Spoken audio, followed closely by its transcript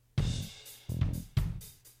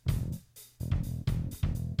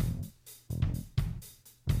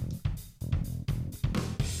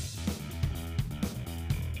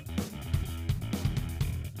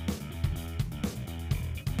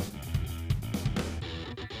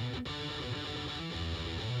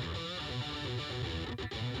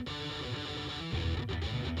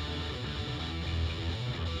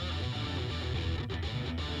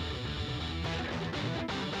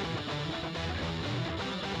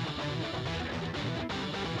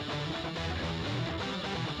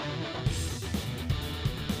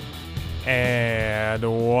And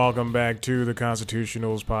welcome back to the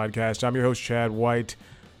Constitutionals podcast. I'm your host, Chad White.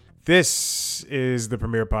 This is the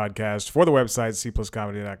premier podcast for the website,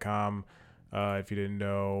 cpluscomedy.com. If you didn't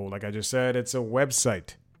know, like I just said, it's a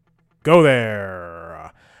website. Go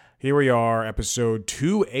there. Here we are, episode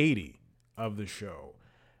 280 of the show.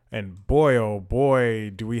 And boy, oh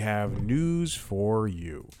boy, do we have news for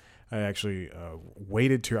you. I actually I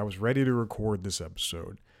was ready to record this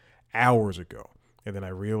episode hours ago. And then I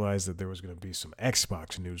realized that there was going to be some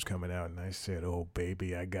Xbox news coming out. And I said, oh,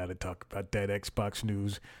 baby, I got to talk about that Xbox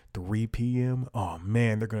news. 3 p.m. Oh,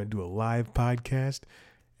 man, they're going to do a live podcast.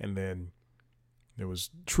 And then there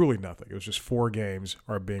was truly nothing. It was just 4 games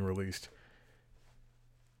are being released.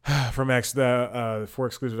 From 4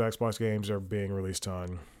 exclusive Xbox games are being released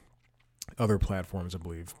on other platforms, I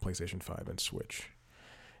believe, PlayStation 5 and Switch.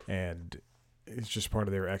 And it's just part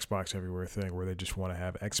of their Xbox Everywhere thing where they just want to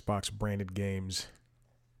have Xbox branded games,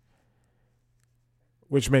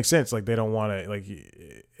 which makes sense. Like, they don't want to, like,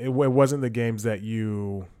 it wasn't the games that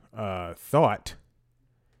you thought.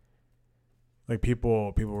 Like,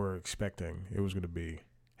 people were expecting it was going to be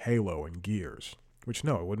Halo and Gears, which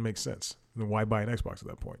no, it wouldn't make sense. Then why buy an Xbox at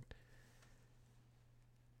that point?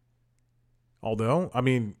 Although, I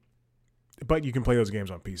mean, but you can play those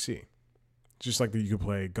games on PC. Just like that, you could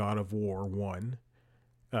play God of War 1,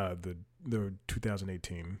 the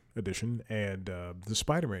 2018 edition, and the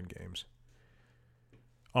Spider-Man games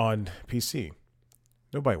on PC.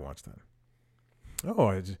 Nobody wants that.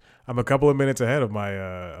 Oh, I'm a couple of minutes ahead of my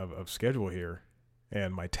of schedule here,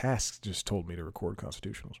 and my tasks just told me to record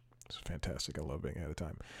Constitutionals. It's fantastic. I love being ahead of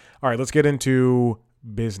time. All right, let's get into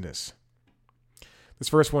business. This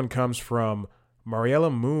first one comes from Mariella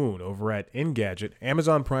Moon over at Engadget.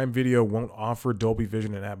 Amazon Prime Video won't offer Dolby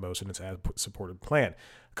Vision and Atmos in its ad-supported plan.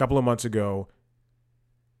 A couple of months ago,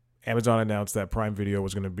 Amazon announced that Prime Video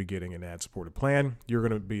was going to be getting an ad-supported plan. You're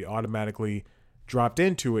going to be automatically dropped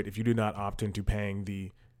into it if you do not opt into paying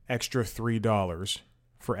the extra $3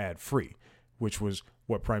 for ad-free, which was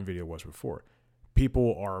what Prime Video was before.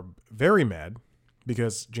 People are very mad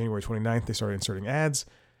because January 29th, they started inserting ads.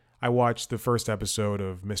 I watched the first episode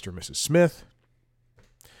of Mr. and Mrs. Smith,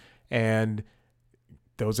 and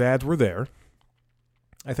those ads were there.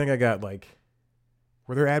 I think I got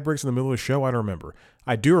were there ad breaks in the middle of the show? I don't remember.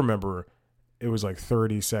 I do remember it was like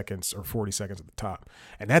 30 seconds or 40 seconds at the top.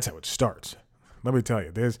 And that's how it starts. Let me tell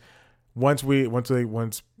you,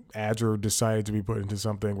 once ads are decided to be put into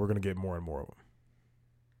something, we're going to get more and more of them.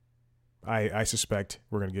 I suspect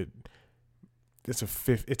we're going to get, it's a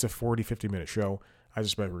 40-50 minute show. I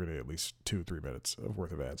suspect we're going to get at least 2-3 minutes of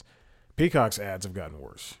worth of ads. Peacock's ads have gotten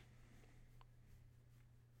worse.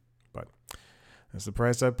 But that's the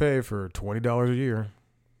price I pay for $20 a year.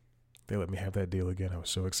 They let me have that deal again. I was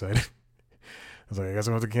so excited. I was like, I guess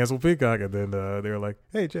I'm going to have to cancel Peacock. And then they were like,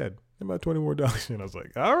 hey, Chad, about $20 more. And I was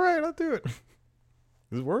like, all right, I'll do it.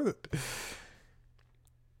 It's worth it.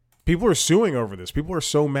 People are suing over this. People are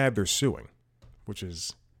so mad they're suing, which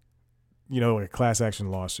is, like a class action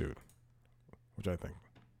lawsuit, which I think.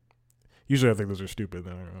 Usually I think those are stupid.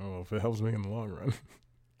 Then I don't know if it helps me in the long run.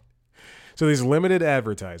 So these limited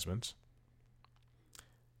advertisements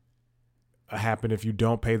happen if you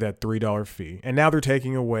don't pay that $3 fee. And now they're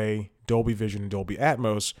taking away Dolby Vision and Dolby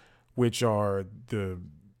Atmos, which are the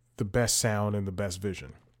best sound and the best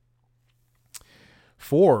vision.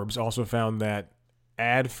 Forbes also found that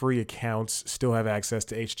ad-free accounts still have access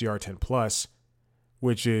to HDR10+,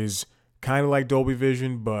 which is kind of like Dolby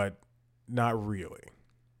Vision, but not really.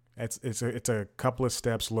 It's a couple of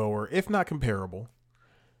steps lower, if not comparable.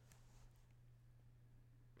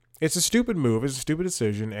 It's a stupid move. It's a stupid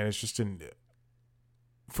decision, and it's just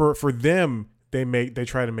for them. They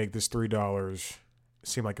try to make this $3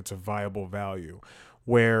 seem like it's a viable value,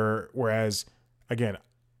 whereas again,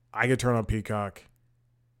 I could turn on Peacock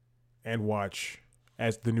and watch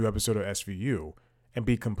as the new episode of SVU and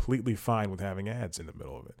be completely fine with having ads in the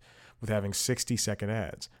middle of it, with having 60-second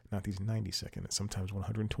ads, not these 90-second and sometimes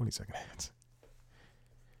 120-second ads.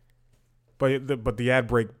 But the ad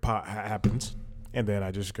break happens, and then I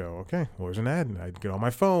just go, okay, well, there's an ad, and I get on my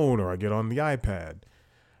phone, or I get on the iPad,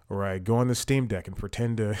 or I go on the Steam Deck and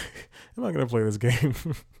pretend to, am I going to play this game?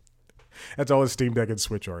 That's all the Steam Deck and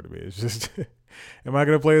Switch are to me. It's just, am I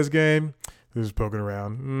going to play this game? Just poking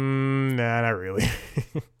around. Nah, not really.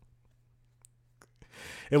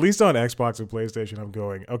 At least on Xbox and PlayStation, I'm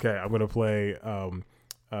going, okay, I'm going to play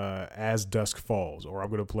As Dusk Falls, or I'm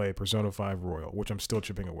going to play Persona 5 Royal, which I'm still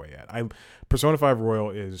chipping away at. Persona 5 Royal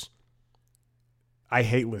is, I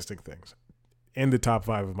hate listing things in the top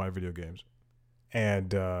 5 of my video games,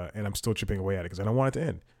 and I'm still chipping away at it because I don't want it to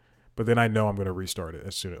end. But then I know I'm going to restart it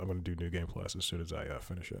as soon as I'm going to do New Game Plus as soon as I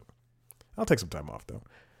finish it. I'll take some time off though.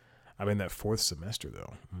 I'm in that fourth semester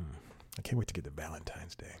though. I can't wait to get to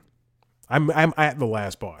Valentine's Day. I'm at the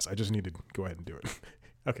last boss. I just need to go ahead and do it.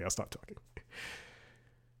 Okay, I'll stop talking.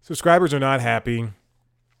 Subscribers are not happy,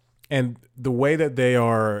 and the way that they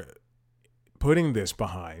are putting this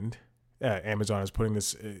behind, Amazon is putting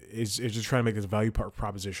this is just trying to make this value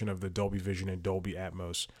proposition of the Dolby Vision and Dolby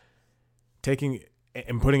Atmos, taking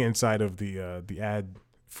and putting it inside of the ad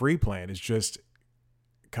free plan is just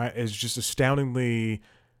astoundingly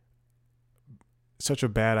such a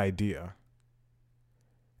bad idea,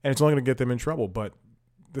 and it's only going to get them in trouble. But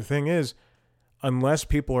the thing is, unless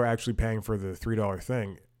people are actually paying for the $3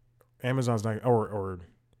 thing, Amazon's not, or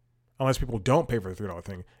unless people don't pay for the $3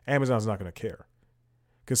 thing, Amazon's not going to care.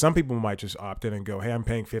 Because some people might just opt in and go, hey, I'm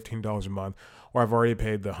paying $15 a month, or I've already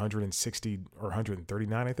paid the $160 or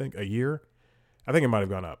 $139, I think, a year. I think it might have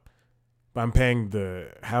gone up. But I'm paying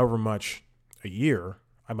the however much a year.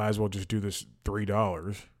 I might as well just do this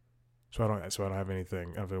 $3, so I don't have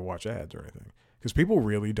anything. I don't have to watch ads or anything. Because people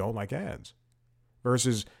really don't like ads.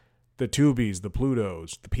 Versus the Tubies, the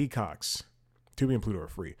Plutos, the Peacocks. Tubi and Pluto are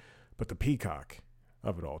free, but the Peacock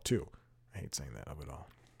of it all too. I hate saying that, of it all.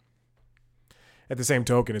 At the same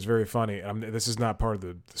token, it's very funny. This is not part of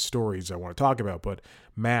the stories I want to talk about, but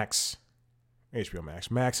Max, HBO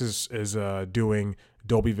Max is doing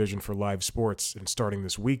Dolby Vision for live sports and starting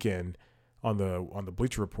this weekend on the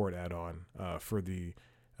Bleacher Report add-on for the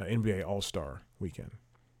NBA All-Star weekend.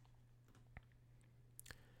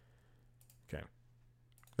 Okay.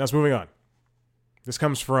 Now it's moving on. This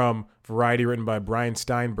comes from Variety, written by Brian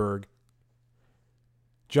Steinberg.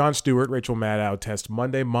 Jon Stewart, Rachel Maddow test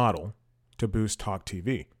Monday model to boost Talk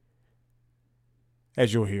TV.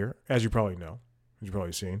 As you'll hear, as you probably know, as you've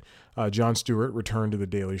probably seen, Jon Stewart returned to The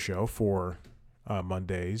Daily Show for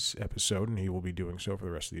Monday's episode, and he will be doing so for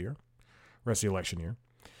the rest of the year, rest of the election year.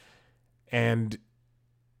 And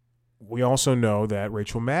we also know that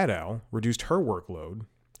Rachel Maddow reduced her workload,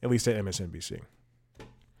 at least at MSNBC,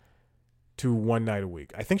 to one night a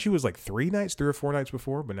week. I think she was like 3 or 4 nights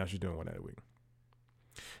before, but now she's doing 1 night a week.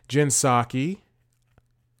 Jen Psaki,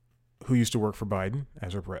 who used to work for Biden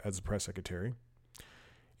as the press secretary,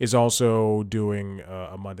 is also doing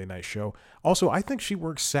a Monday night show. Also, I think she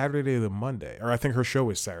works Saturday to Monday, or I think her show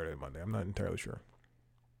is Saturday to Monday. I'm not entirely sure.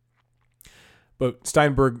 But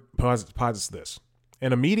Steinberg posits this.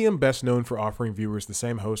 In a medium best known for offering viewers the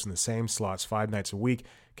same host in the same slots 5 nights a week,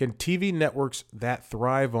 can TV networks that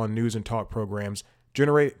thrive on news and talk programs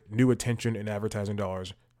generate new attention and advertising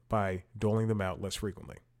dollars by doling them out less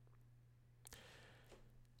frequently?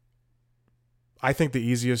 I think the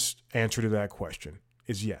easiest answer to that question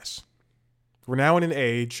is yes. We're now in an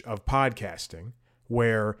age of podcasting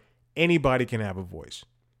where anybody can have a voice.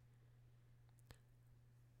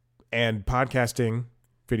 And podcasting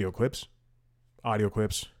video clips, audio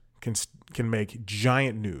clips can make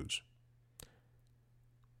giant news.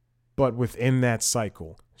 But within that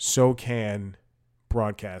cycle, so can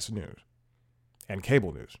broadcast news and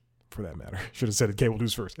cable news, for that matter. Should have said cable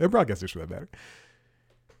news first, and broadcast news, for that matter.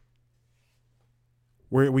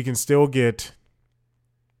 Where we can still get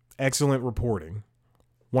excellent reporting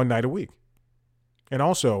 1 night a week. And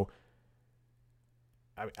also,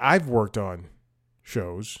 I've worked on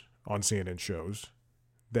shows, on CNN shows,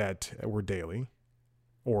 that were daily,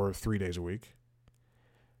 or 3 days a week,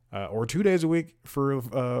 or 2 days a week for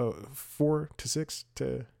 4 to 6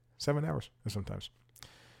 to 7 hours sometimes.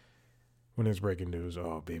 When there's breaking news,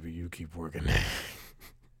 oh, baby, you keep working.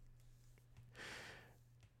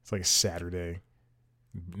 It's like Saturday.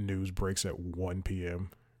 News breaks at 1 p.m.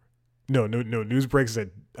 No, news breaks at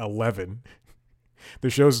 11. The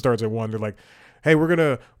show starts at 1. They're like, hey, we're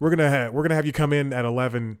gonna have you come in at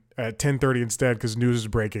 11 at 10:30 instead because news is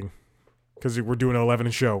breaking. Because we're doing an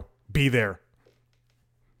 11 show. Be there.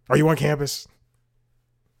 Are you on campus?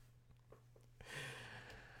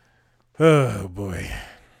 Oh boy,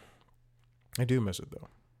 I do miss it though.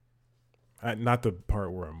 Not the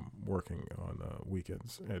part where I'm working on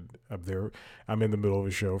weekends. And I'm in the middle of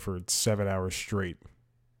a show for 7 hours straight.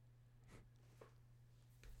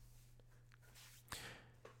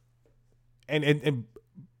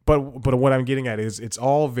 But what I'm getting at is it's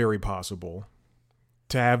all very possible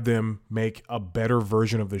to have them make a better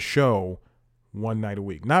version of the show 1 night a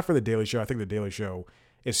week. Not for the Daily Show. I think the Daily Show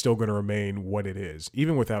is still going to remain what it is,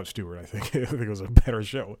 even without Stewart. I think it was a better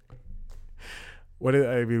show. What did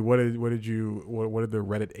the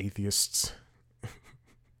Reddit atheists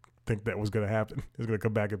think that was going to happen? It was going to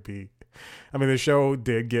come back and be. I mean, the show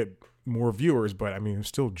did get more viewers, but I mean, it was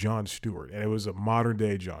still Jon Stewart, and it was a modern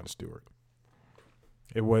day Jon Stewart.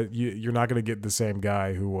 You're not going to get the same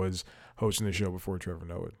guy who was hosting the show before Trevor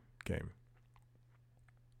Noah came.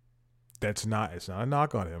 It's not a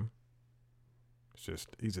knock on him. It's just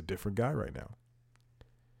he's a different guy right now.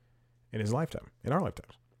 In his lifetime, in our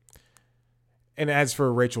lifetimes. And as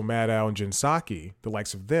for Rachel Maddow and Jen Psaki, the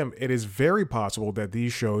likes of them, it is very possible that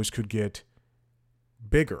these shows could get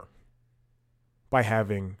bigger by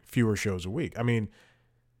having fewer shows a week. I mean,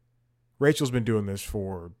 Rachel's been doing this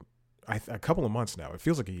for a couple of months now. It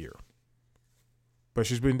feels like a year. But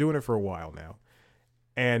she's been doing it for a while now.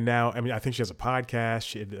 And now, I mean, I think she has a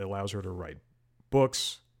podcast. It allows her to write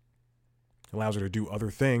books, allows her to do other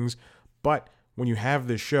things. But when you have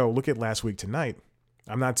this show, look at Last Week Tonight.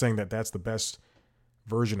 I'm not saying that that's the best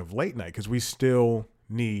version of late night, because we still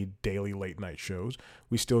need daily late night shows.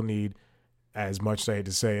 We still need, as much as I hate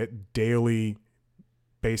to say it, daily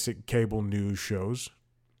basic cable news shows.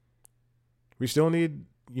 We still need,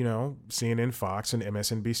 CNN, Fox, and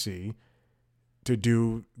MSNBC to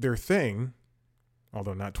do their thing,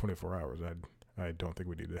 although not 24 hours. I don't think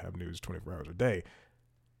we need to have news 24 hours a day,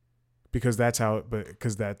 because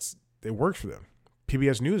it works for them.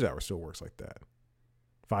 PBS NewsHour still works like that.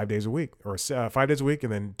 5 days a week, or 5 days a week,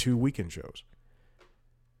 and then 2 weekend shows.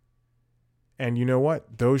 And you know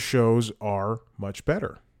what? Those shows are much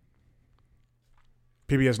better.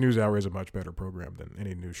 PBS NewsHour is a much better program than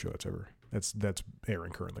any news show that's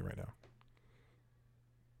airing currently right now.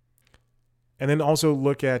 And then also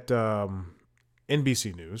look at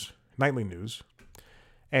NBC News, nightly news,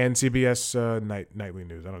 and CBS nightly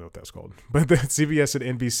news. I don't know what that's called, but the CBS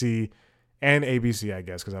and NBC and ABC, I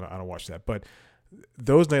guess, because I don't watch that. But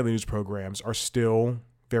those nightly news programs are still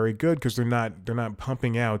very good because they're not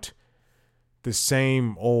pumping out the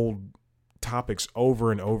same old topics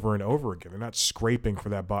over and over and over again. They're not scraping for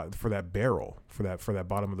that bottom of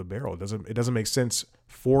the barrel. It doesn't make sense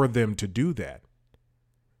for them to do that.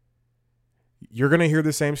 You're going to hear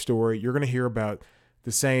the same story. You're going to hear about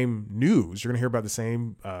the same news. You're going to hear about the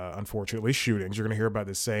same, unfortunately, shootings. You're going to hear about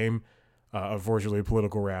the same, unfortunately,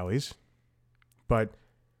 political rallies. But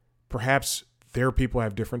perhaps their people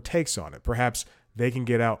have different takes on it. Perhaps they can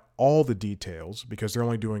get out all the details because they're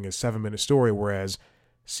only doing a 7-minute story, whereas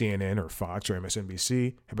CNN or Fox or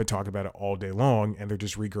MSNBC have been talking about it all day long, and they're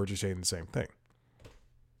just regurgitating the same thing.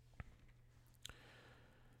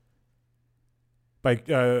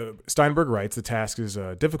 Steinberg writes, the task is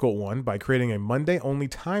a difficult one. By creating a Monday-only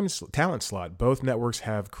talent slot, both networks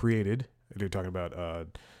have created, they're talking about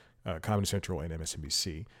Comedy Central and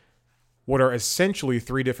MSNBC, what are essentially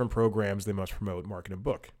 3 different programs they must promote, market, and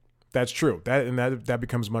book. That's true. That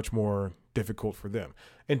becomes much more difficult for them.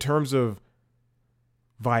 In terms of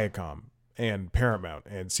Viacom and Paramount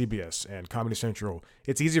and CBS and Comedy Central,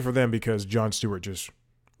 it's easy for them because Jon Stewart just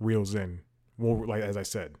reels in. Well, like as I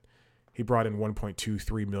said, he brought in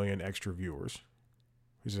 1.23 million extra viewers,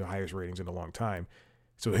 which is the highest ratings in a long time.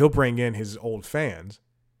 So he'll bring in his old fans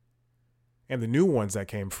and the new ones that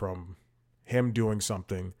came from him doing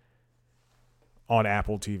something on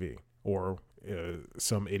Apple TV or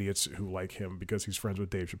some idiots who like him because he's friends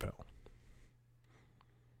with Dave Chappelle.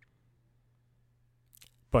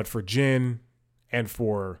 But for Jen and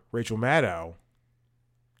for Rachel Maddow,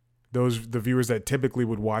 the viewers that typically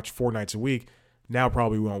would watch 4 nights a week now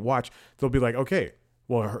probably won't watch. They'll be like, okay,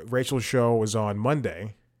 well, Rachel's show was on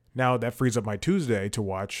Monday. Now that frees up my Tuesday to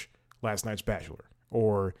watch last night's Bachelor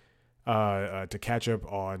or to catch up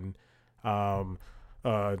on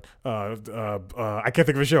I can't think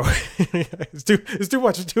of a show. It's too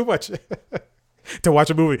much to watch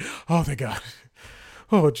a movie. Oh, thank God.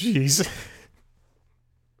 Oh, jeez.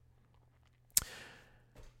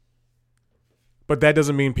 But that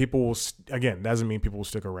doesn't mean people will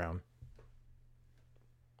stick around.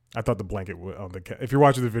 I thought the blanket on the couch. If you're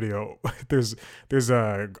watching the video, there's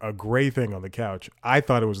a gray thing on the couch. I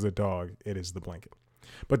thought it was the dog. It is the blanket.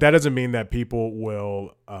 But that doesn't mean that people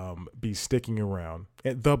will be sticking around.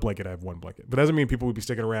 The blanket, I have one blanket. But that doesn't mean people will be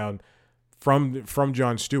sticking around from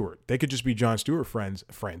Jon Stewart. They could just be Jon Stewart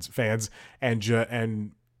fans, and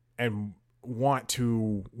want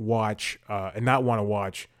to watch and not want to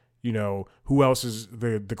watch. Who else is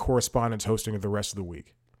the correspondents hosting the rest of the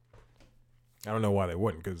week? I don't know why they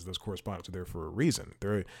wouldn't, because those correspondents are there for a reason.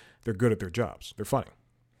 They're good at their jobs. They're funny.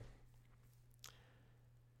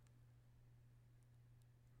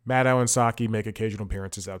 Maddow and Psaki make occasional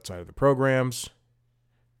appearances outside of the programs.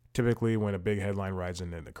 Typically, when a big headline rides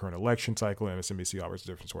in the current election cycle, MSNBC offers a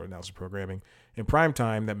different sort of analysis programming. In prime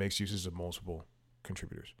time, that makes uses of multiple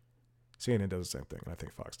contributors. CNN does the same thing, and I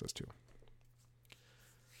think Fox does too.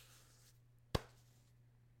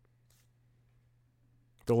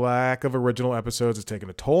 The lack of original episodes has taken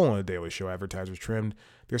a toll on the Daily Show. Advertisers trimmed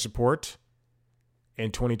their support. In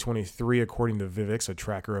 2023, according to Vivix, a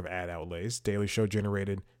tracker of ad outlays, Daily Show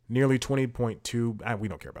generated nearly 20.2. We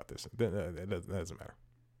don't care about this. That doesn't matter.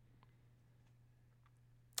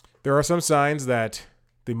 There are some signs that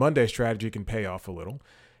the Monday strategy can pay off a little.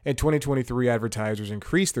 In 2023, advertisers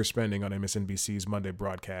increased their spending on MSNBC's Monday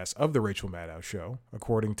broadcast of The Rachel Maddow Show,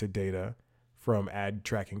 according to data from ad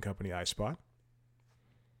tracking company iSpot.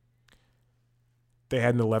 They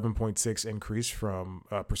had an 11.6 increase from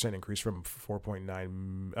percent increase from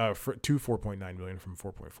 4.9 to 4.9 million from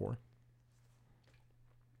 4.4.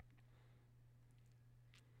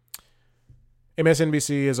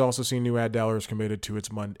 MSNBC has also seen new ad dollars committed to its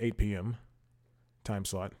 8 p.m. time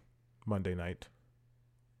slot Monday night,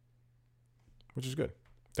 which is good.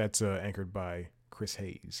 That's anchored by Chris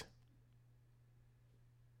Hayes.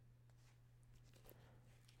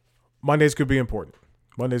 Mondays could be important.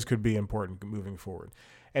 Mondays could be important moving forward.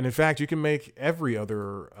 And in fact, you can make every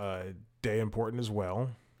other day important as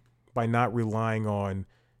well by not relying on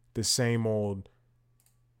the same old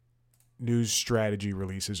news strategy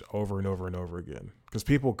releases over and over and over again. Because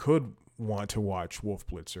people could want to watch Wolf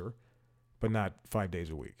Blitzer, but not 5 days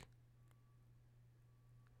a week.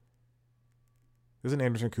 Isn't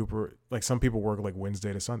Anderson Cooper, like some people work like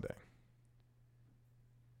Wednesday to Sunday?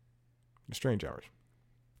 Strange hours.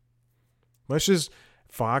 Let's just,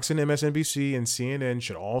 Fox and MSNBC and CNN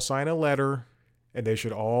should all sign a letter and they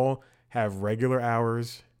should all have regular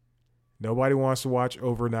hours. Nobody wants to watch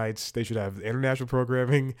overnights. They should have international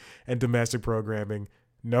programming and domestic programming.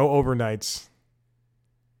 No overnights.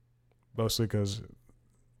 Mostly because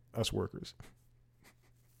us workers.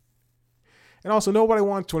 And also, nobody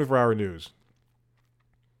wants 24-hour news.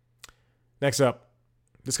 Next up,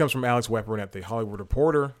 this comes from Alex Weprin at The Hollywood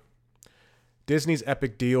Reporter. Disney's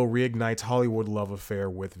epic deal reignites Hollywood love affair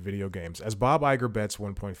with video games as Bob Iger bets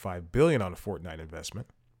 $1.5 billion on a Fortnite investment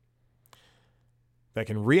that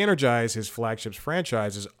can re-energize his flagship's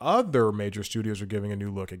franchises. Other major studios are giving a new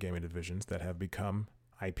look at gaming divisions that have become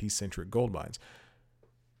IP-centric goldmines.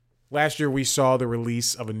 Last year, we saw the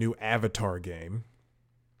release of a new Avatar game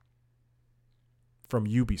from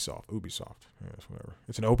Ubisoft. Yes, whatever.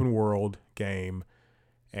 It's an open world game,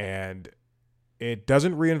 and it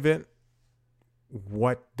doesn't reinvent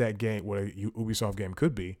what a Ubisoft game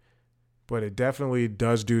could be, but it definitely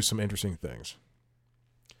does do some interesting things.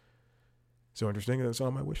 So interesting that it's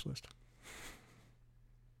on my wish list.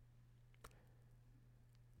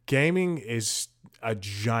 Gaming is a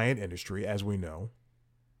giant industry, as we know,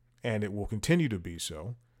 and it will continue to be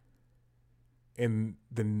so in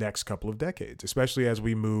the next couple of decades, especially as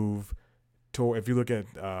we move to, if you look at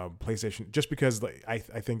PlayStation, just because I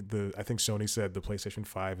think Sony said the PlayStation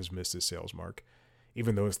 5 has missed its sales mark,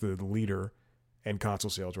 even though it's the leader in console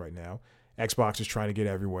sales right now. Xbox is trying to get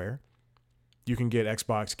everywhere. You can get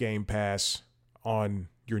Xbox Game Pass on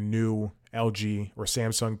your new LG or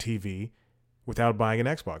Samsung TV without buying an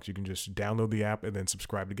Xbox. You can just download the app and then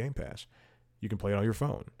subscribe to Game Pass. You can play it on your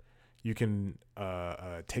phone. You can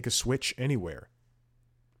take a Switch anywhere.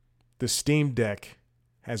 The Steam Deck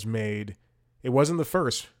has made, it wasn't the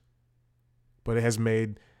first, but it has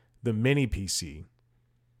made the mini PC,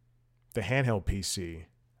 the handheld PC,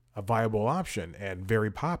 a viable option and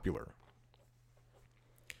very popular.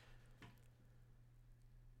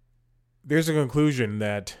 There's a conclusion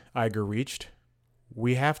that Iger reached.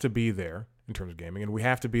 We have to be there in terms of gaming, and we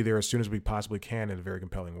have to be there as soon as we possibly can in a very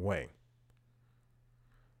compelling way.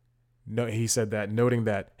 No, he said that, noting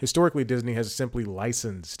that historically Disney has simply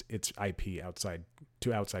licensed its IP outside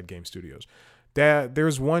game studios.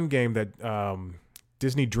 There's one game that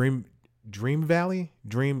Disney Dreamlight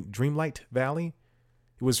Valley.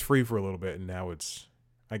 It was free for a little bit, and now it's,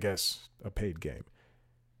 I guess, a paid game.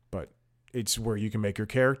 But it's where you can make your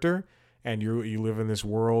character, and you live in this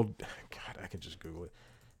world. God, I can just Google it.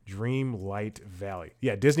 Dreamlight Valley.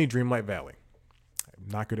 Yeah, Disney Dreamlight Valley. I'm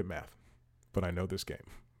not good at math, but I know this game.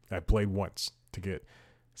 I played once to get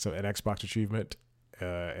an Xbox achievement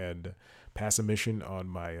and pass a mission on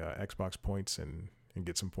my Xbox points and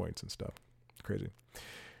get some points and stuff. It's crazy.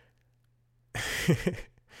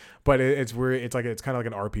 But it's kind of like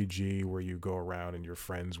an RPG where you go around and you're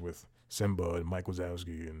friends with Simba and Mike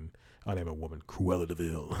Wazowski and I Am a Woman, Cruella de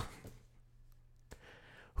Vil.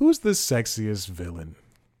 Who's the sexiest villain?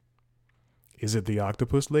 Is it the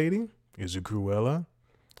octopus lady? Is it Cruella?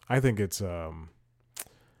 I think it's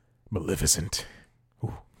Maleficent.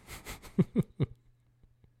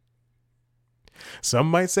 Some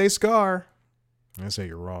might say Scar. I say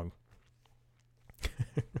you're wrong.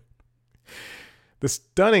 The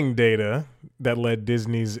stunning data that led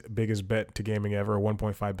Disney's biggest bet to gaming ever, a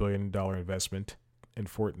 $1.5 billion investment in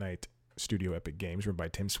Fortnite studio Epic Games, run by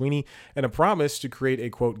Tim Sweeney, and a promise to create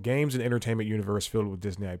a, quote, games and entertainment universe filled with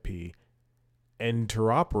Disney IP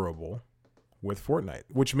interoperable with Fortnite,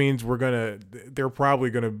 which means they're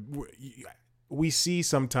probably gonna, we see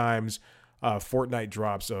sometimes Fortnite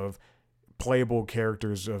drops of playable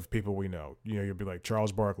characters of people we know. You know, you'll be like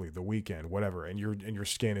Charles Barkley, The Weeknd, whatever, and your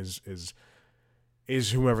skin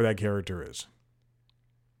is whoever that character is.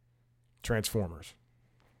 Transformers.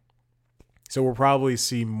 So we'll probably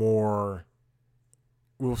see more.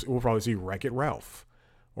 We'll probably see Wreck-It Ralph,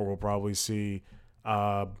 or we'll probably see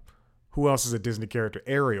who else is a Disney character?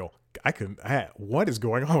 Ariel. What is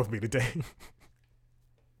going on with me today?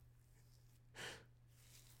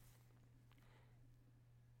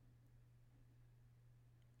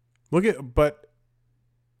 But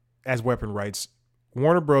as Weapon writes,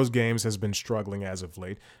 Warner Bros. Games has been struggling as of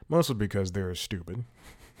late, mostly because they're stupid,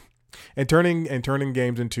 and turning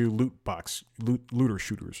games into looter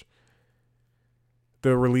shooters.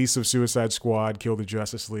 The release of Suicide Squad: Kill the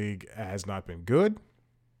Justice League has not been good.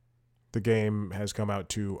 The game has come out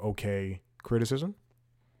to okay criticism.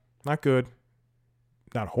 Not good,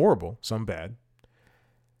 not horrible, some bad.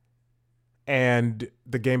 And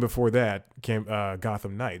the game before that came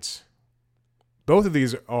Gotham Knights. Both of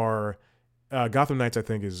these are Gotham Knights, I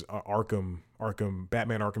think, is Batman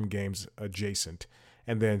Arkham games adjacent,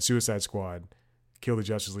 and then Suicide Squad, Kill the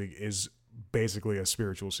Justice League is basically a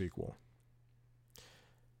spiritual sequel.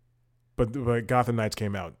 But Gotham Knights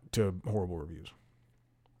came out to horrible reviews.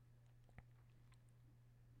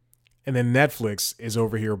 And then Netflix is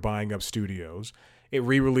over here buying up studios. It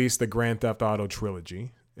re-released the Grand Theft Auto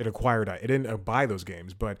trilogy. It didn't buy those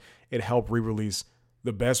games, but it helped re-release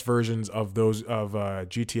the best versions of those of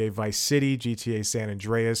GTA Vice City, GTA San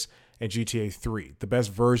Andreas, and GTA 3. The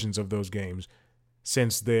best versions of those games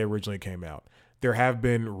since they originally came out. There have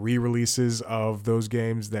been re-releases of those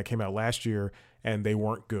games that came out last year, and they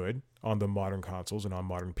weren't good on the modern consoles and on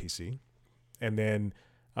modern PC. And then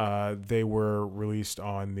they were released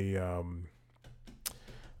on the on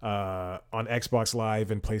Xbox Live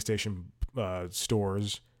and PlayStation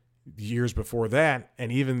stores years before that,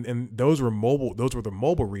 and those were the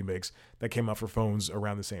mobile remakes that came out for phones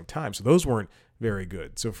around the same time. So those weren't very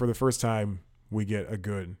good. So for the first time, we get a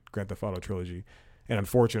good Grand Theft Auto trilogy, and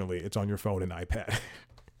unfortunately, it's on your phone and iPad,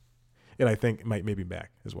 and I think maybe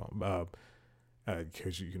Mac as well,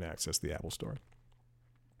 because you can access the Apple Store.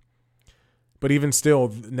 But even still,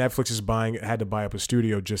 Netflix had to buy up a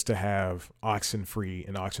studio just to have Oxenfree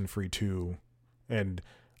and Oxenfree 2 and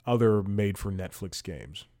other made for Netflix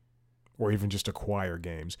games, or even just acquire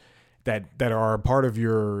games that are part of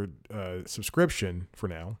your subscription for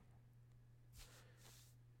now.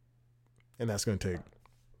 And that's going to take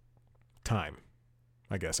time,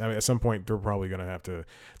 I guess. I mean, at some point, they're going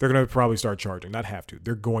to probably start charging. Not have to.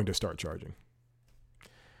 They're going to start charging.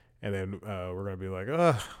 And then we're going to be like,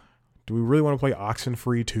 do we really want to play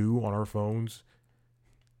Oxenfree 2 on our phones?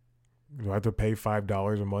 Do I have to pay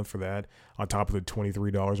 $5 a month for that on top of the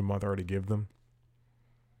 $23 a month I already give them?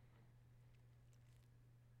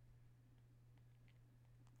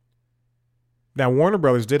 Now, Warner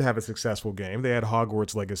Brothers did have a successful game. They had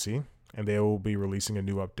Hogwarts Legacy, and they will be releasing a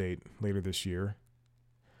new update later this year.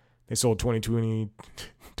 They sold 22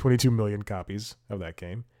 million copies of that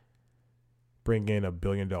game, bringing in $1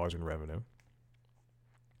 billion in revenue,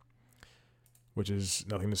 which is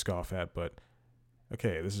nothing to scoff at, but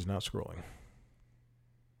okay, this is not scrolling.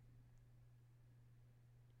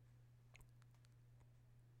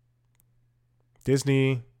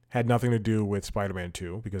 Disney had nothing to do with Spider-Man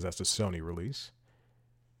 2 because that's the Sony release.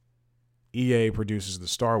 EA produces the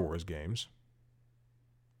Star Wars games.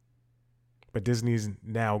 But Disney's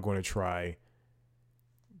now going to try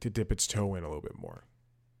to dip its toe in a little bit more.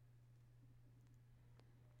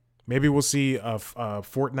 Maybe we'll see a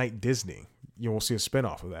Fortnite Disney. We'll see a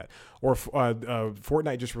spinoff of that. Or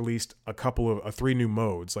Fortnite just released three new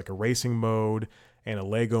modes, like a racing mode and a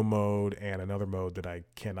Lego mode and another mode that I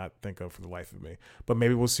cannot think of for the life of me. But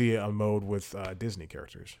maybe we'll see a mode with Disney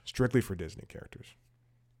characters, strictly for Disney characters.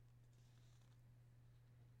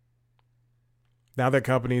 Now that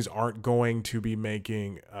companies aren't going to be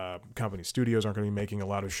making, studios aren't going to be making a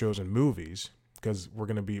lot of shows and movies, because we're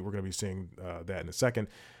going to be seeing that in a second.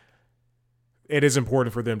 It is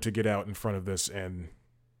important for them to get out in front of this and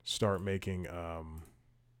start making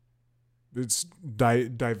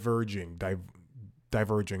diverging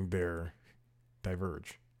their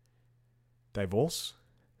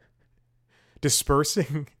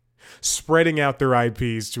dispersing, spreading out their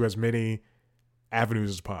IPs to as many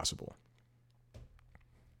avenues as possible.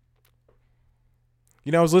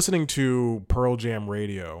 You know, I was listening to Pearl Jam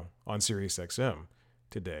radio on Sirius XM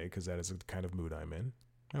today because that is the kind of mood I'm in.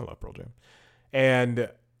 I love Pearl Jam. And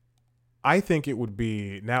I think it would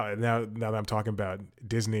be now that I'm talking about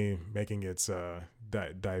Disney making its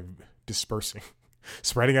dispersing,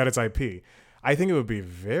 spreading out its IP. I think it would be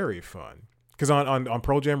very fun because on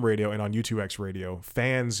Pearl Jam Radio and on U2X Radio,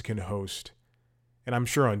 fans can host, and I'm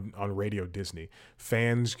sure on Radio Disney,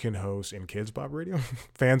 fans can host, and Kids Bop Radio,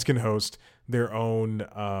 fans can host their own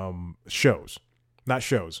shows, not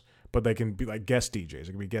shows, but they can be like guest DJs.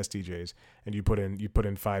 It can be guest DJs, and you put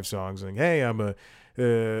in 5 songs, and hey, I'm a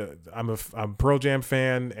Pearl Jam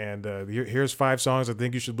fan, and here's 5 songs I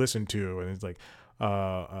think you should listen to, and it's like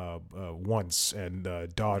Once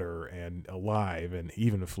and Daughter and Alive and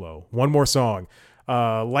Even Flow. One more song,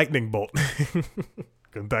 Lightning Bolt.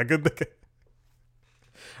 Good.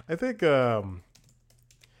 I think yeah,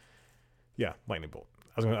 Lightning Bolt.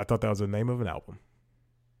 I thought that was the name of an album.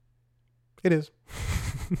 It is.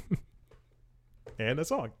 And a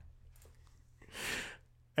song.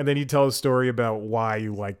 And then you tell a story about why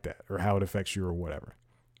you like that or how it affects you or whatever.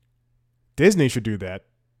 Disney should do that,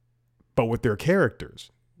 but with their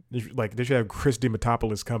characters. Like, they should have Chris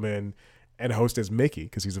Dimitopoulos come in and host as Mickey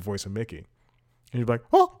because he's the voice of Mickey. And you'd be like,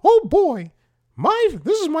 oh boy,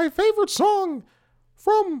 this is my favorite song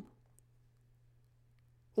from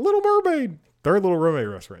Little Mermaid. Third Little Mermaid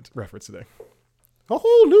reference today. A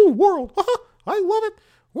whole new world. I love it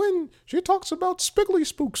when she talks about spiggly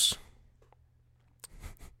spooks.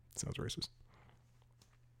 Sounds racist.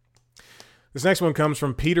 This next one comes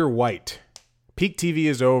from Peter White. Peak TV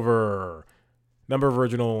is over. Number of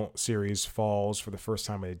original series falls for the first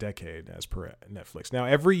time in a decade, as per Netflix. Now,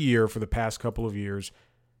 every year for the past couple of years,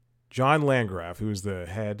 John Landgraf, who is the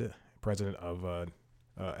head president of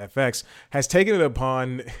FX, has taken it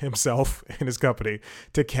upon himself and his company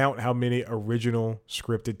to count how many original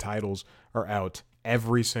scripted titles are out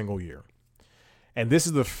every single year. And this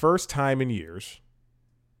is the first time in years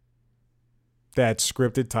that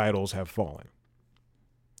scripted titles have fallen.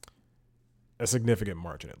 A significant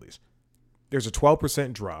margin, at least. There's a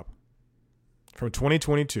 12% drop from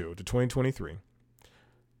 2022 to 2023.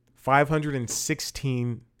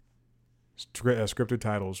 516 scripted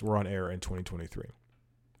titles were on air in 2023.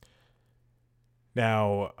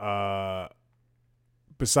 Now,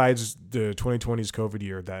 besides the 2020's COVID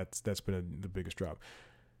year, that's been the biggest drop.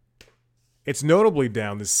 It's notably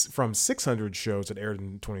down from 600 shows that aired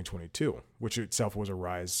in 2022, which itself was a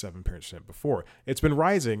rise 7% before. It's been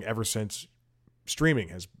rising ever since streaming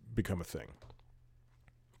has become a thing.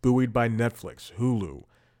 Buoyed by Netflix, Hulu,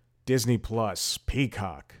 Disney Plus,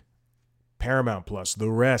 Peacock, Paramount Plus, the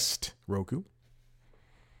rest, Roku.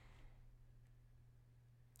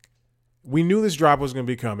 We knew this drop was going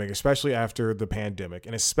to be coming, especially after the pandemic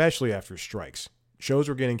and especially after strikes. Shows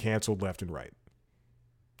were getting canceled left and right.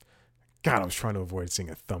 God, I was trying to avoid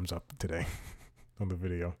seeing a thumbs up today on the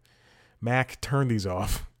video. Mac, turn these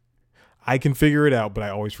off. I can figure it out, but I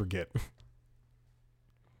always forget.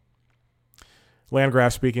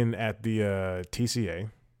 Landgraf, speaking at the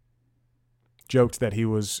TCA, joked that he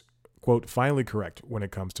was, quote, finally correct when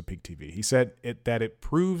it comes to peak TV. He said that it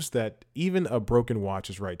proves that even a broken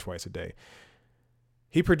watch is right twice a day.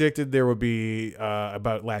 He predicted there would be,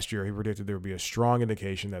 about last year, he predicted there would be a strong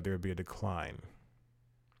indication that there would be a decline.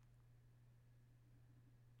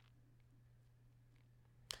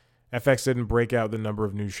 FX didn't break out the number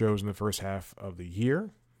of new shows in the first half of the year,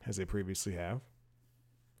 as they previously have.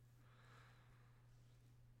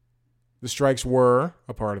 The strikes were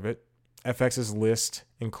a part of it. FX's list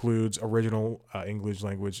includes original English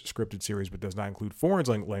language scripted series, but does not include foreign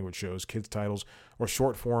language shows, kids titles, or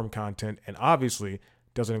short form content, and obviously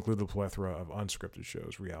doesn't include the plethora of unscripted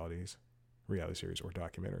shows, reality series, or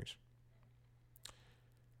documentaries.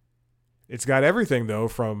 It's got everything, though,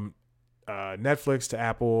 from Netflix to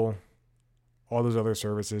Apple, all those other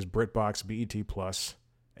services, BritBox, BET Plus,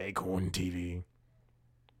 Acorn TV.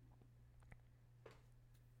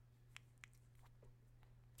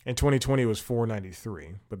 In 2020, it was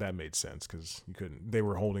 $4.93, but that made sense because they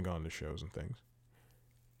were holding on to shows and things.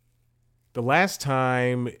 The last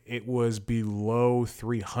time it was below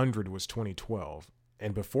 300 was 2012,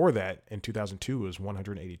 and before that, in 2002, it was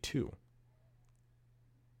 182.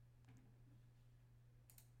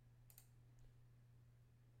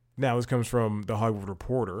 Now, this comes from The Hollywood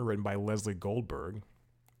Reporter, written by Leslie Goldberg.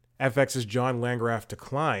 FX's John Landgraf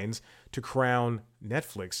declines to crown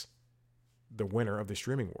Netflix the winner of the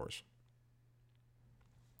streaming wars.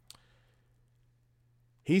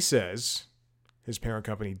 He says his parent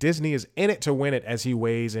company, Disney, is in it to win it as he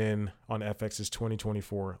weighs in on FX's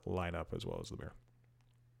 2024 lineup as well as the Bear.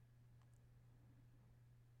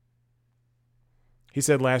 He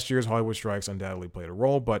said last year's Hollywood strikes undoubtedly played a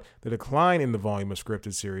role, but the decline in the volume of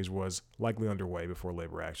scripted series was likely underway before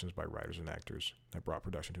labor actions by writers and actors that brought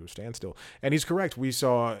production to a standstill. And he's correct. We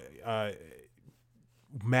saw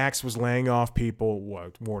Max was laying off people.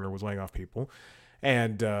 Warner was laying off people,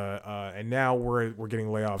 and now we're getting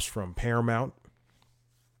layoffs from Paramount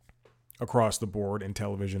across the board in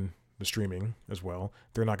television, the streaming as well.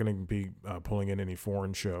 They're not going to be pulling in any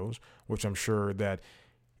foreign shows, which I'm sure that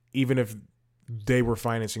even if they were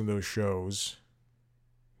financing those shows,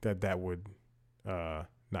 that would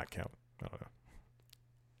not count. I don't know.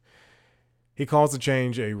 He calls the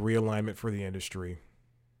change a realignment for the industry.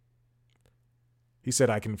 He said,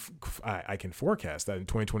 I can forecast that in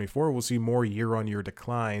 2024 we'll see more year-on-year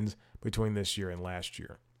declines between this year and last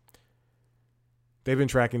year. They've been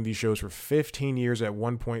tracking these shows for 15 years. At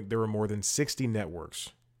one point, there were more than 60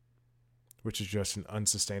 networks, which is just an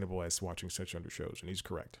unsustainable as watching such under shows, and he's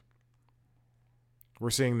correct.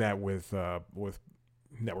 We're seeing that with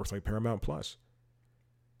networks like Paramount Plus.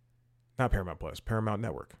 Not Paramount Plus, Paramount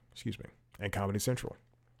Network, excuse me, and Comedy Central.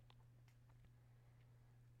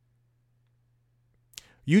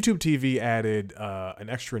 YouTube TV added an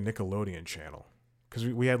extra Nickelodeon channel because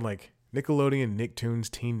we had like Nickelodeon, Nicktoons,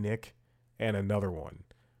 Teen Nick, and another one.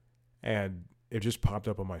 And it just popped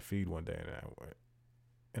up on my feed one day,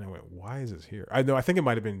 and I went, why is this here? I think it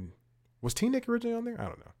might have been, was Teen Nick originally on there? I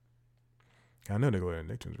don't know. I know Nickelodeon and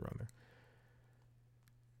Nicktoons are on there.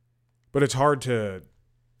 But it's hard to,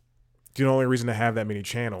 the only reason to have that many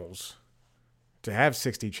channels, to have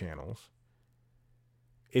 60 channels,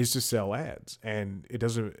 is to sell ads. And it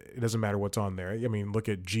doesn't matter what's on there. I mean, look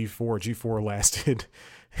at G4. G4 lasted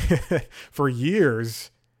for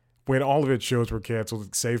years when all of its shows were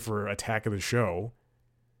canceled, save for Attack of the Show.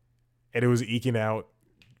 And it was eking out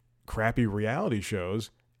crappy reality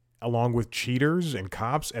shows along with Cheaters and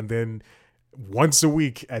Cops, and then once a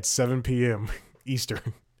week at 7 p.m.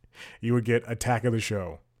 Eastern, you would get Attack of the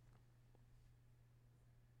Show.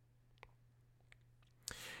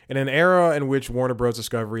 In an era in which Warner Bros.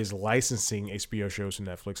 Discovery is licensing HBO shows to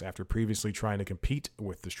Netflix after previously trying to compete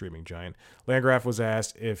with the streaming giant, Landgraf was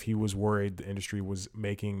asked if he was worried the industry was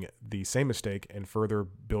making the same mistake and further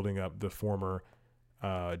building up the former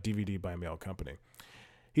DVD by mail company.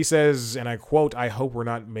 He says, and I quote, "I hope we're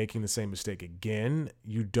not making the same mistake again.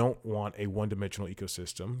 You don't want a one-dimensional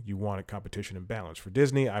ecosystem. You want a competition and balance. For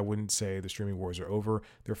Disney, I wouldn't say the streaming wars are over.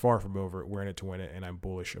 They're far from over. We're in it to win it, and I'm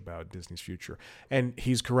bullish about Disney's future." And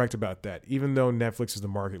he's correct about that. Even though Netflix is the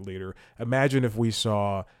market leader, imagine if we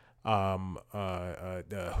saw Hulu,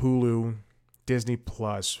 Disney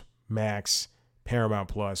Plus, Max, Paramount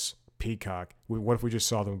Plus, Peacock. What if we just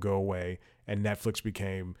saw them go away and Netflix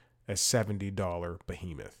became a $70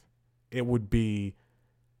 behemoth? It would be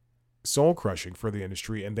soul crushing for the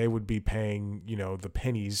industry, and they would be paying, the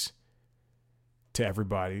pennies to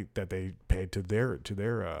everybody that they paid to their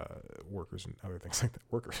workers and other things like that.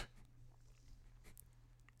 Workers.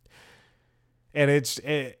 And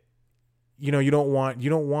you don't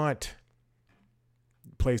want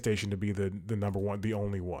PlayStation to be the number one, the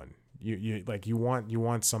only one. You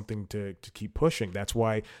want something to keep pushing. That's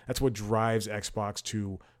what drives Xbox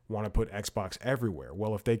to want to put Xbox everywhere.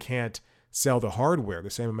 Well, if they can't sell the hardware, the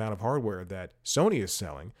same amount of hardware that Sony is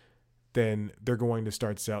selling, then they're going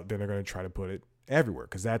to then they're going to try to put it everywhere,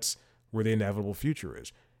 because that's where the inevitable future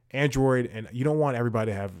is. Android, and you don't want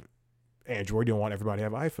everybody to have Android. You don't want everybody to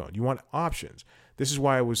have iPhone. You want options. This is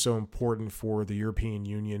why it was so important for the European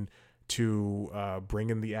Union to bring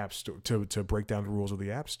in the App Store, to break down the rules of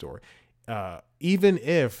the App Store, even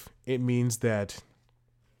if it means that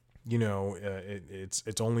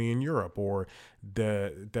it's only in Europe, or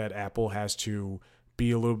that Apple has to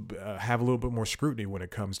be have a little bit more scrutiny when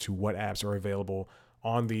it comes to what apps are available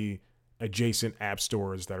on the adjacent app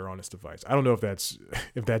stores that are on its device. I don't know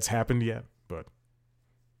if that's happened yet, but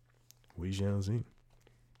we shall see.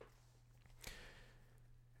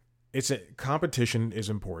 Competition is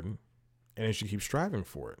important, and it should keep striving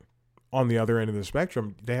for it. On the other end of the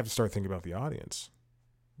spectrum, they have to start thinking about the audience.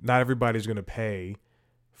 Not everybody's going to pay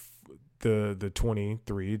the $23,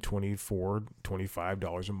 $24,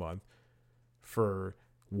 $25 a month for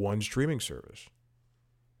one streaming service.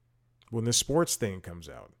 When the sports thing comes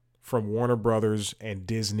out from Warner Brothers and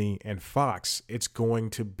Disney and Fox, it's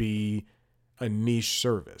going to be a niche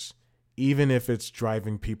service, even if it's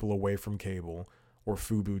driving people away from cable or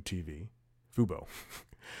Fubo TV. Fubo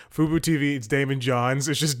TV, it's Damon Johns.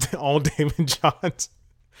 It's just all Damon Johns.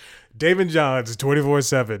 Damon Johns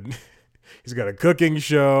 24/7. He's got a cooking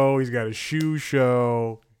show. He's got a shoe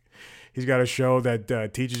show. He's got a show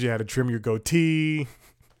that teaches you how to trim your goatee.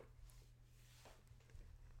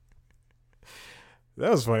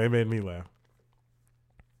 That was funny. It made me laugh.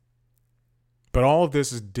 But all of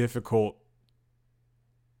this is difficult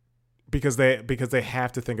because they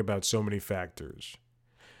have to think about so many factors.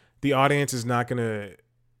 The audience is not going to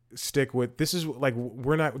stick with this is like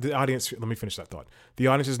we're not the audience. Let me finish that thought. The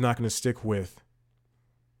audience is not going to stick with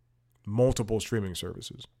multiple streaming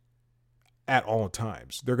services at all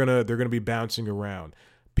times. They're gonna be bouncing around.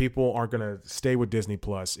 People aren't gonna stay with Disney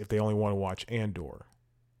Plus if they only want to watch Andor.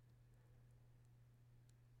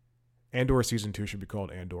 Andor season 2 should be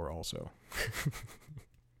called Andor also.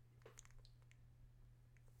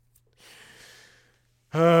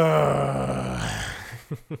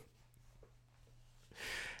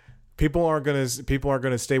 People aren't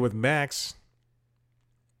gonna stay with Max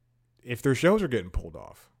if their shows are getting pulled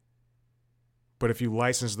off. But if you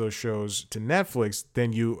license those shows to Netflix,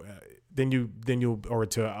 then you'll or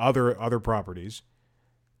to other properties,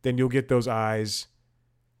 then you'll get those eyes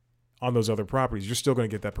on those other properties. You're still going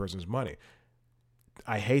to get that person's money.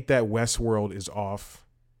 I hate that Westworld is off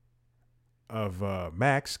of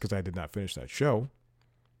Max because I did not finish that show.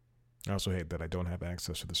 I also hate that I don't have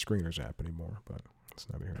access to the Screeners app anymore, but it's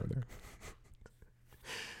neither here nor there.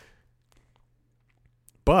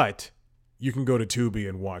 But you can go to Tubi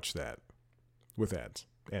and watch that with ads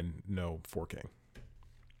and no 4K.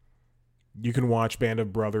 You can watch Band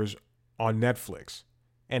of Brothers on Netflix.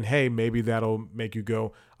 And hey, maybe that'll make you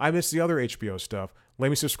go, I missed the other HBO stuff. Let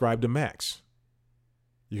me subscribe to Max.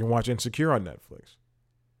 You can watch Insecure on Netflix.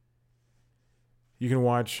 You can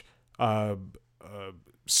watch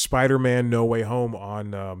Spider-Man No Way Home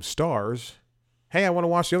on Starz. Hey, I want to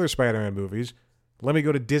watch the other Spider-Man movies. Let me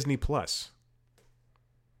go to Disney Plus.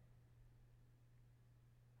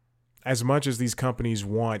 As much as these companies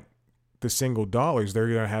want the single dollars, they're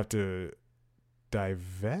going to have to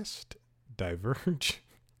divest, diverge.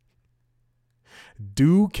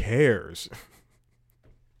 Do cares?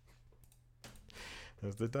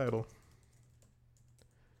 That's the title.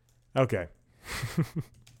 Okay.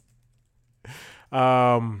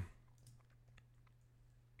 Yeah.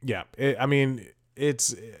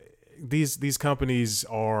 It's these companies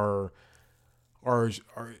are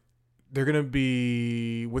they're going to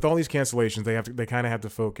be, with all these cancellations, they kind of have to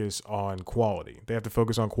focus on quality. They have to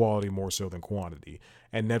focus on quality more so than quantity.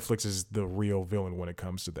 And Netflix is the real villain when it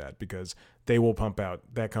comes to that, because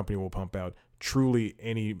that company will pump out truly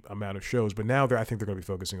any amount of shows. But now I think they're going to be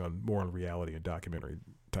focusing more on reality and documentary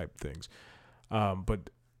type things. But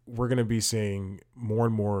we're going to be seeing more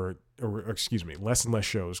and more, less and less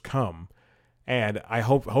shows come. And I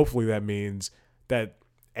hopefully that means that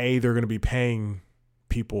they're going to be paying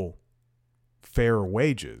people fair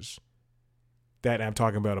wages. That I'm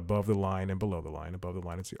talking about above the line and below the line. Above the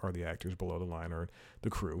line are the actors, below the line are the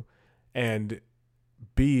crew. And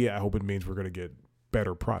B, I hope it means we're going to get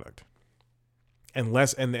better product. And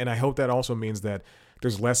less, and I hope that also means that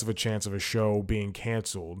there's less of a chance of a show being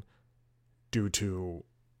canceled due to,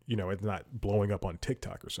 it's not blowing up on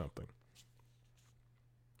TikTok or something.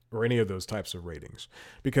 Or any of those types of ratings.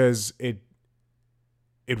 Because it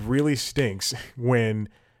really stinks when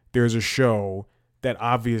there's a show that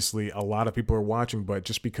obviously a lot of people are watching, but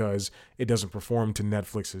just because it doesn't perform to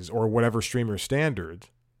Netflix's or whatever streamer standard,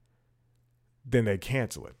 then they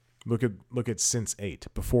cancel it. Look at Sense8.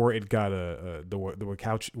 Before it got the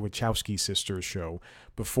Wachowski sisters show,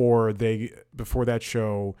 before that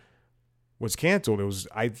show was canceled, it was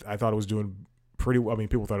I thought it was doing pretty well. I mean,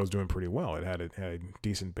 people thought it was doing pretty well. It had a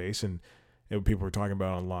decent base, and people were talking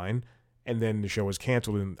about it online. And then the show was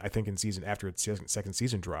canceled, after its second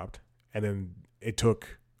season dropped. And then it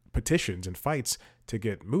took petitions and fights to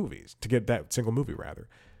get that single movie, rather.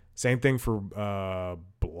 Same thing for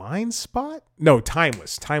Blind Spot? No,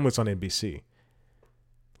 Timeless on NBC.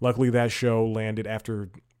 Luckily, that show landed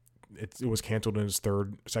after it was canceled in its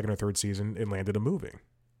second or third season. It landed a movie.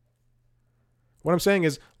 What I'm saying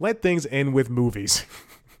is, let things end with movies.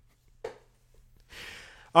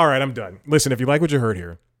 All right, I'm done. Listen, if you like what you heard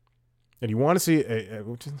here, and you want to see,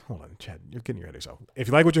 hold on, Chad, you're getting your head yourself. If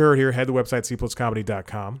you like what you heard here, head to the website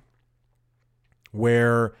cpluscomedy.com,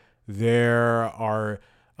 where there are,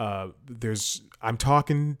 I'm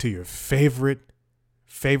talking to your favorite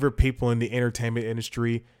people in the entertainment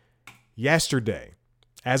industry. Yesterday,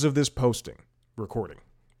 as of this recording,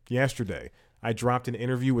 yesterday, I dropped an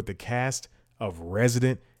interview with the cast of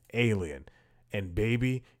Resident Alien. And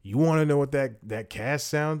baby, you want to know what that cast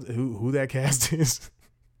sounds, who that cast is?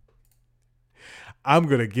 I'm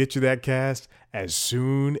going to get you that cast as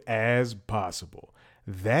soon as possible.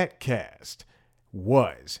 That cast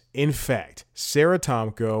was, in fact, Sarah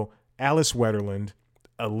Tomko, Alice Wetterland,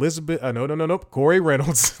 Corey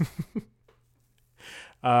Reynolds,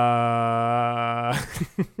 Oh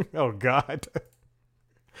God.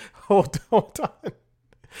 Hold on.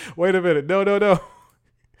 Wait a minute. No.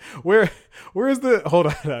 Where's the hold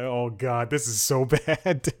on. Oh God, this is so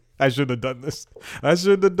bad. I shouldn't have done this.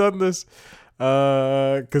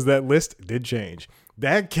 Because that list did change.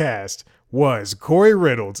 That cast was Corey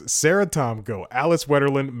Reynolds, Sarah Tomko, Alice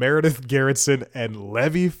Wetterland, Meredith Garrettson, and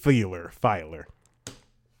Levi Filer.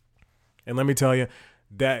 And let me tell you,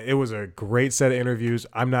 that it was a great set of interviews.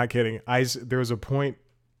 I'm not kidding. There was a point.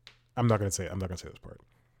 I'm not gonna say this part.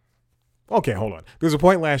 Okay, hold on. There's a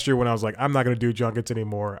point last year when I was like, I'm not gonna do junkets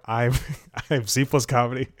anymore. I'm C plus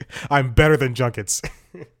comedy. I'm better than junkets.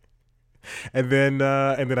 and then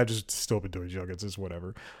I just still been doing junkets. It's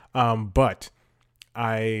whatever.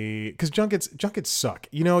 Because junkets suck.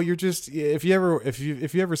 You know, you're just if you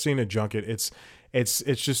ever seen a junket, it's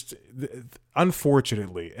just,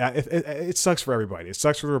 unfortunately, it sucks for everybody. It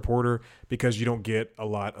sucks for the reporter because you don't get a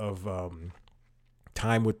lot of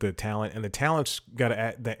time with the talent, and the talent's got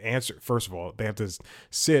to answer. First of all, they have to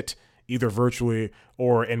sit either virtually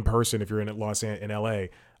or in person if you're in LA,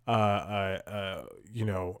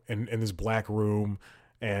 in this black room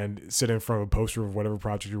and sit in front of a poster of whatever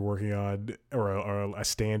project you're working on or a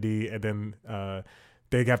standee, and then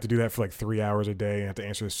they have to do that for like 3 hours a day and have to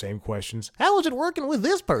answer the same questions. How was it working with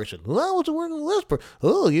this person? How was it working with this person?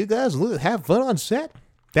 Oh, you guys have fun on set?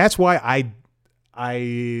 That's why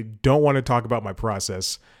I don't want to talk about my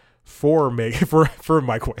process for my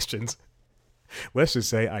questions. Let's just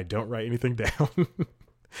say I don't write anything down.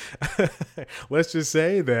 Let's just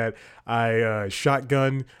say that I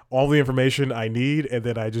shotgun all the information I need, and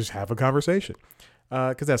then I just have a conversation.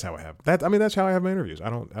 Because that's how I have that. I mean, that's how I have my interviews. I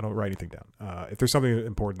don't write anything down. If there's something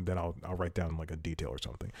important, then I'll write down like a detail or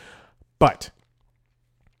something. But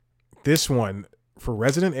this one for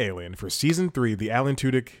Resident Alien for season 3, the Alan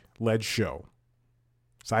Tudyk led show,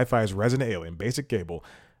 Sci-Fi's Resident Alien, Basic Cable.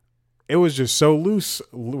 It was just so loose.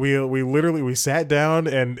 We literally sat down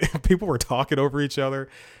and people were talking over each other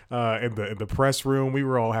in the press room. We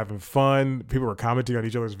were all having fun. People were commenting on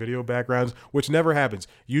each other's video backgrounds, which never happens.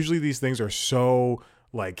 Usually these things are so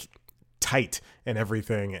like tight and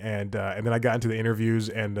everything. And then I got into the interviews,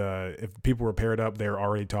 and if people were paired up, they were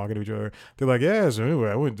already talking to each other. They're like, yeah, so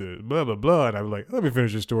anyway, I went to blah, blah, blah. And I was like, let me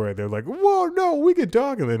finish the story. They're like, whoa, no, we can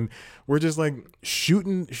talk. And then we're just like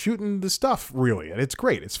shooting the stuff, really. And it's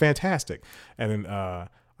great. It's fantastic. And then I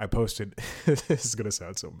posted, this is going to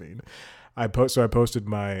sound so mean. I posted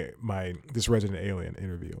my this Resident Alien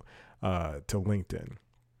interview to LinkedIn.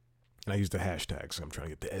 And I use the hashtags. So I'm trying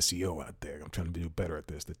to get the SEO out there. I'm trying to do better at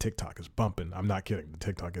this. The TikTok is bumping. I'm not kidding. The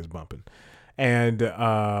TikTok is bumping. And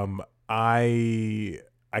I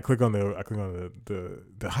click on the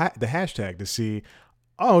hashtag to see.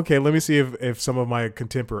 Oh, okay. Let me see if some of my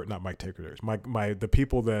the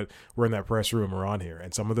people that were in that press room are on here,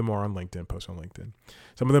 and some of them are on LinkedIn. Post on LinkedIn.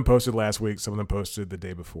 Some of them posted last week. Some of them posted the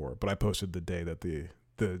day before. But I posted the day that the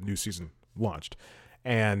new season launched,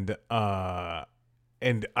 and I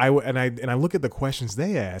look at the questions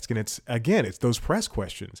they ask, and it's those press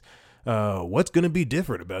questions. What's going to be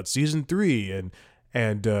different about season 3?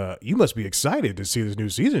 And you must be excited to see this new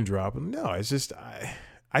season drop. No, it's just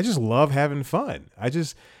I just love having fun. I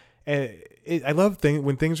love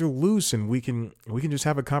when things are loose and we can just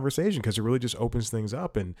have a conversation, because it really just opens things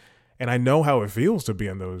up. And I know how it feels to be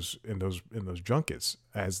in those junkets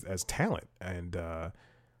as talent. And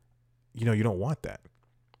you don't want that.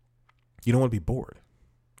 You don't want to be bored.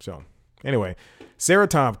 So anyway, Sarah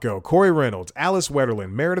Tomko, Corey Reynolds, Alice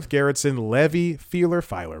Wetterland, Meredith Garrettson, Levi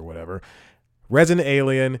Filer, whatever. Resident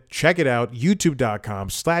Alien, check it out,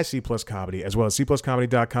 youtube.com/C+comedy, as well as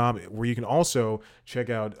cpluscomedy.com, where you can also check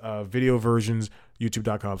out video versions,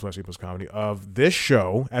 youtube.com/C+comedy, of this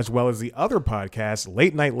show, as well as the other podcasts,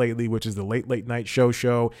 Late Night Lately, which is the Late Night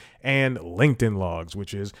Show, and LinkedIn Logs,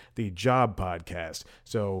 which is the job podcast.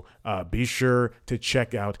 So be sure to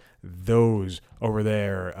check out those over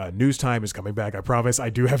there. News Time is coming back, I promise.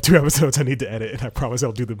 I do have 2 episodes I need to edit, and I promise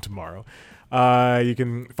I'll do them tomorrow. You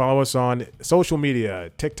can follow us on social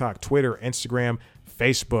media, TikTok, Twitter, Instagram,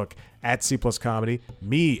 Facebook, at C Plus Comedy,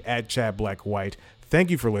 me at Chad Black White.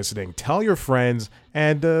 Thank you for listening. Tell your friends,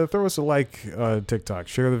 and throw us a like on TikTok.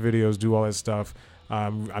 Share the videos, do all that stuff.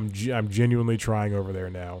 I'm genuinely trying over there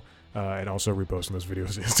now, and also reposting those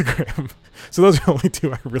videos to Instagram. So those are the only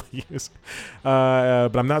 2 I really use.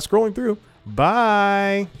 But I'm not scrolling through.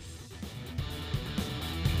 Bye.